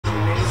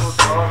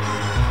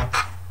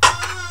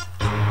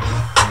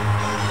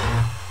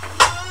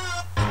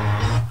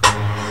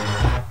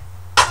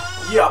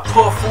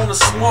on the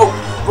smoke,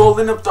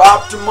 rolling up the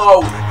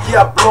Optimo.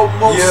 Yeah, I blow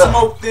more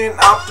smoke than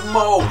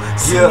Optimo.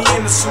 See me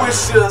in the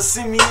Swisher,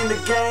 see me in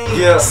the game.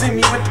 See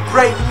me with the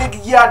break,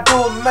 nigga, yeah, I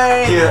do it,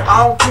 man.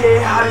 I don't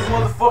care how these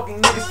motherfucking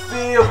niggas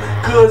feel,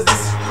 cause this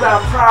is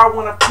proud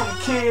when I come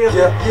kill.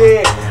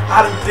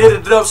 I done did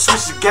it up,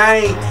 switch the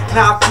game.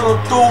 Now I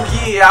come through,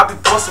 I be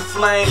busting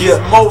flames.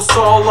 Most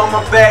all on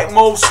my back,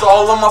 most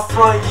all on my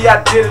front.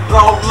 I did it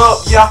all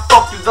up, I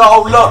fucked it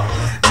all up.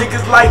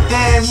 Niggas like,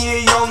 damn,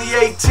 he only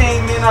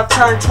 18, then I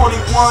turned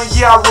 21,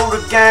 I rule the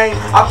game.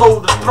 I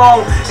throw the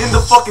throne in the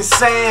fucking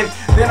sand.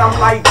 Then I'm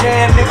like,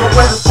 damn, nigga,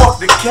 where the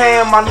fuck the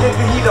cam? My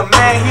nigga, he the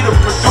man, he the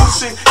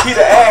producer, he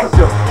the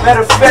actor.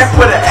 Matter of fact,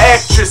 where the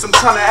actress, I'm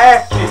trying to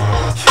act it.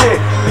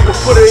 Nigga,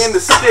 put her in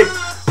the stick,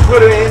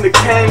 put her in the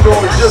candle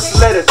and just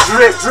let it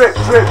drip, drip,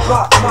 drip,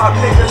 drop, drop,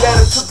 nigga, let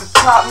it to the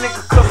top,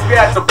 nigga, cause we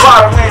at the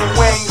bottom and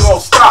we ain't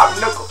gonna stop,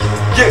 nigga.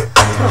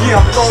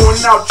 I'm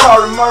throwing out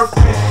Charlie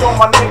Murphy, show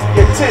my nigga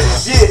your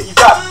titties, you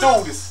gotta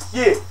do this,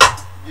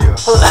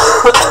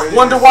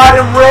 Wonder why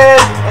them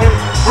red and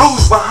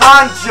blues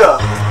behind ya,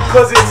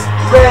 cause it's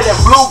red and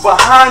blue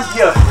behind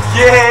ya,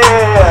 you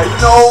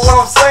know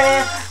what I'm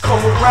saying?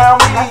 Come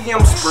around me,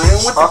 I'm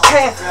spraying with the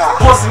can,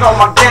 busting on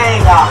my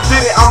gang,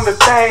 did it on the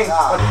thing,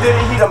 but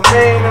didn't he the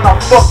man and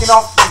I'm fucking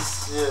off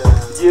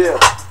these,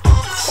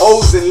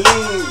 O's and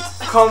lean,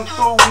 come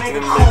through,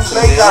 nigga,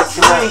 Kool-Aid I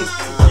drink,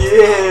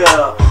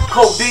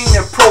 codeine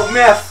and pro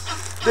meth.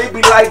 They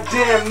be like,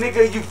 damn,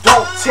 nigga, you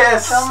don't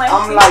test.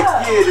 I'm like,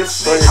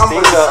 this shit, I'm an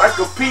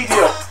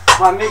encyclopedia.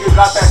 My nigga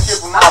got that shit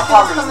from my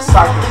apartment,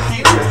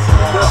 encyclopedia.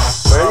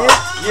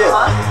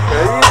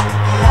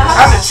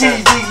 I'm the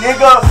TV,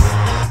 nigga.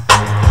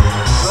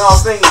 You know what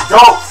I'm saying?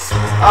 Dope.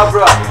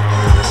 Bruh,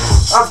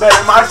 I'm better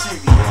than my TV.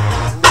 You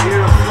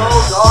hear the flow,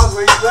 dog?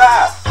 Where you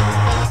at?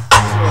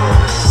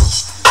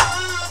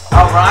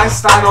 Albert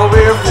Einstein over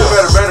here,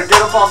 better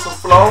get up on some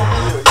flow.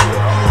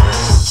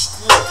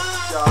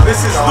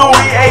 This is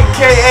Louis,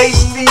 aka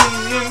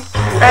Legion,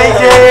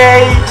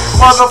 aka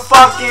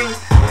motherfucking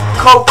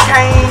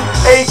cocaine,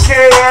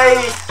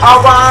 aka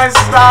Albert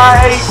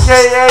Einstein,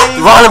 aka.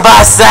 You wanna buy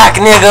a sack,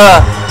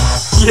 nigga?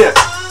 Here.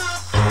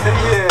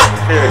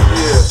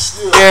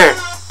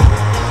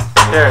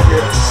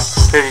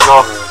 Here you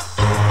go.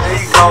 There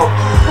you go.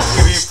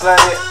 TV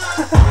Planet.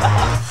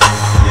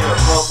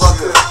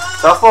 Motherfucker.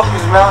 That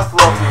fucking mouth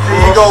fluffy.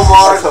 There you go,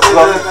 Mars. That's a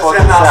fluffy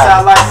fucking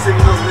sack. Satellite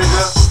signals,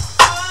 nigga.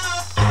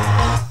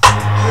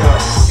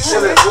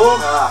 Kill it, boo.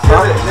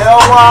 Kill it. Now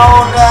I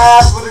on the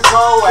ass with the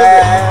go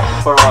at.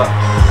 For what?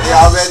 They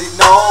already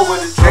know where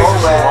the go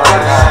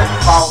at.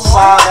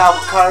 Found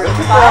Albuquerque.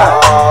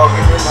 Oh,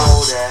 you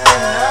know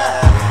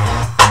that.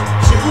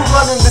 She who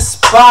running the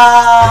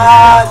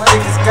spot.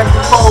 Niggas got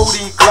the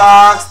 40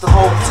 Glocks, the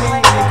whole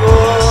team, nigga.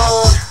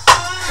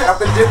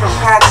 Up in different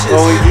patches.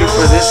 What we do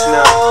for this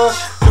now?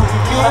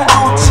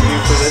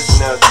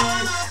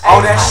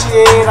 All that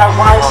shit, I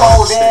wipe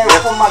all that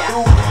for my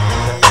dookie.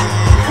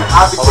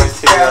 I be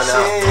taking that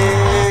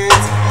shit.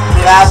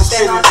 Yeah, I be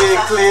spitting big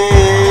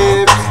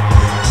clips.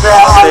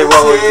 I'll say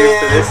what we do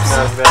for this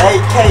now, man.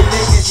 AK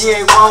niggas, you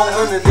ain't wrong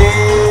none of this.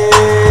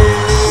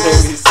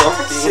 Maybe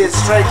something. Shit,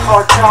 straight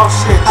cartel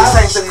shit. This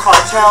ain't the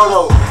cartel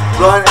though.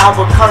 Run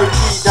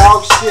Albuquerque,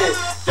 dog shit.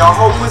 Y'all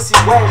whole pussy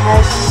wet,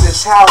 man. She need a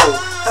towel.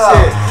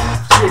 Shit.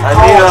 I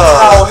need a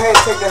towel. Hey,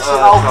 take that shit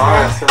off,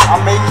 man.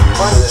 I'm making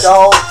money,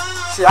 dog.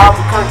 Shit,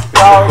 Albuquerque,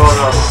 dog.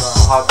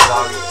 Hot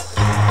dog.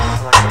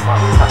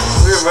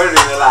 We were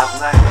murdering it last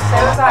night. Say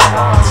what I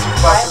know.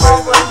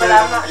 But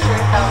I'm not sure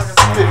if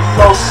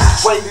that was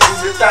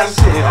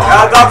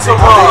I got some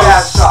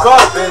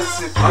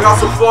I got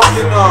some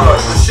fucking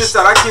the shit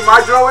that I keep my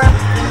draw in.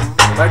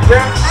 Right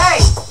there.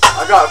 Hey!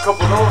 I got a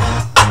couple of those.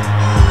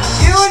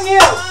 You and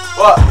you.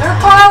 What? They're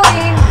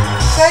calling.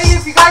 Say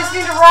if you guys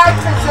need a ride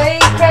because they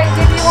can't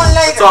give you one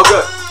later. It's all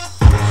good.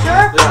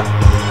 Sure? Yeah.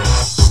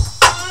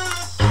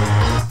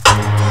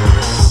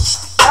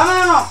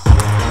 No.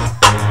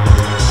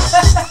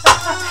 That's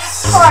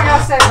all I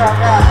gotta say about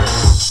that.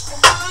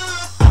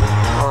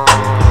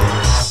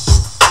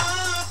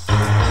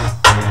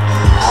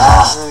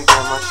 Let me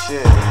get my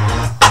shit.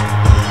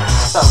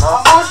 What's up, man?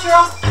 Almost,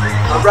 y'all?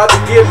 I'd rather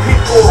give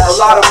people a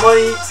lot of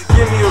money to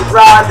give me a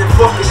ride than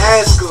fucking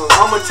ask them.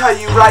 I'ma tell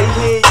you right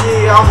here,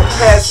 I'ma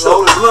pass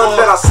up the blunt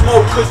that I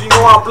smoke, cause you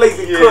know I'm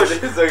blazing kush.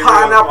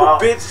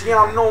 Pineapple bitch,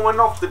 I'm knowing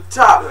off the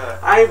top.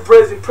 I ain't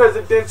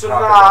presidential,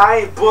 nah,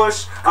 I ain't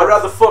Bush. I'd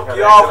rather fuck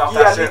you off,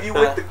 I leave you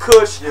with the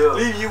kush.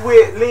 Leave you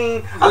with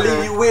lean, I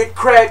leave you with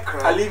crack.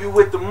 I leave you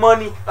with the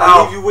money,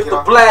 I leave you with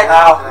the black.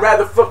 I'd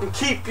rather fucking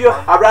keep you,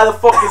 I'd rather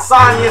fucking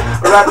sign you.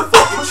 I'd rather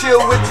fucking chill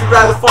with you,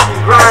 rather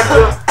fucking grind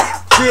you.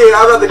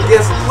 I'd rather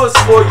get some puss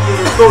for you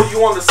and throw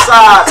you on the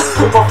side.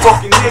 With my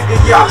fucking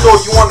nigga, I throw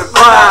you on the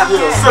grind.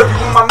 Serve you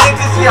with my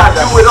niggas, I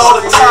do it all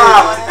the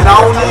time. And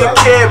I don't even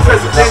care,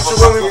 presidential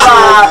when we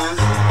ride.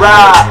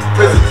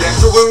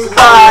 Presidential when we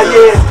ride,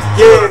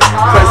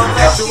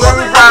 presidential when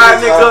we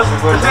ride, nigga.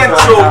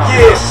 Presidential,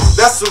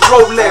 that's a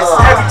Rolex.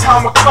 Every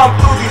time I come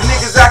through, these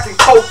niggas acting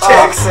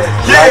Kotex.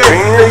 Yeah,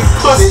 they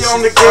pussy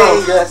on the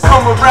game.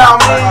 Come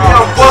around me,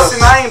 I'm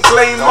bustin', I ain't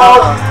blame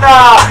mode.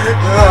 Nah, them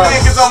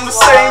niggas on the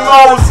same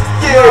O's.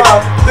 Yeah,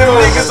 them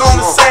niggas on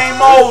the same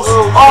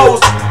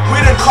O's. We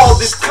done called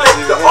this clique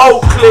the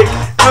O clique.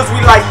 Cause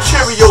we like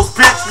Cheerios,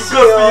 bitch. We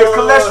good for your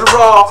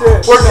cholesterol.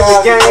 Working the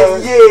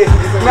game,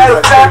 yeah. Matter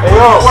of fact, we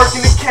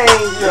working the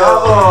cane.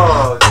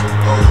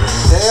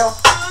 Damn.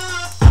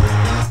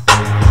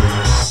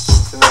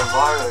 It's an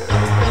environment.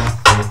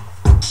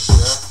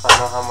 I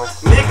know how much.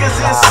 Niggas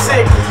is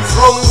sick. He's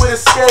rolling with a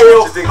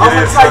scale.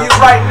 I'ma tell you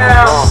right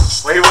now.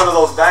 Wait, one of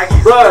those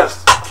baggies. Bruh,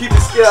 keep the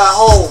scale at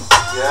home.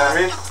 Yeah. I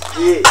mean,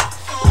 yeah.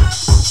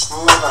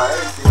 Food,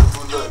 everything.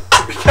 Food, look.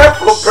 Be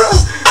careful,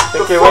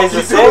 bruh. Okay, wait,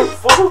 is it safe?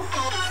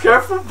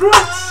 Careful, bruh.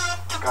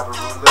 Got a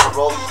little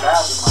rolling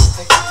tab in my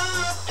tank.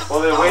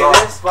 Will it weigh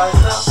this by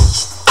itself?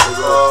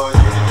 So you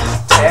can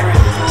just tear it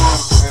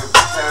through,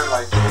 tear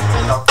like,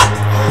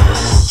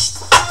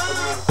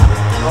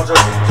 No,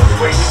 just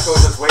wait, so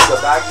just weigh the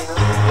baggie, you know?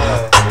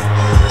 yeah.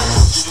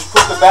 You just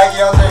put the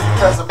baggie on there, you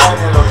press the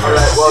button, it'll turn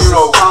Alright, well,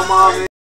 zero. come on.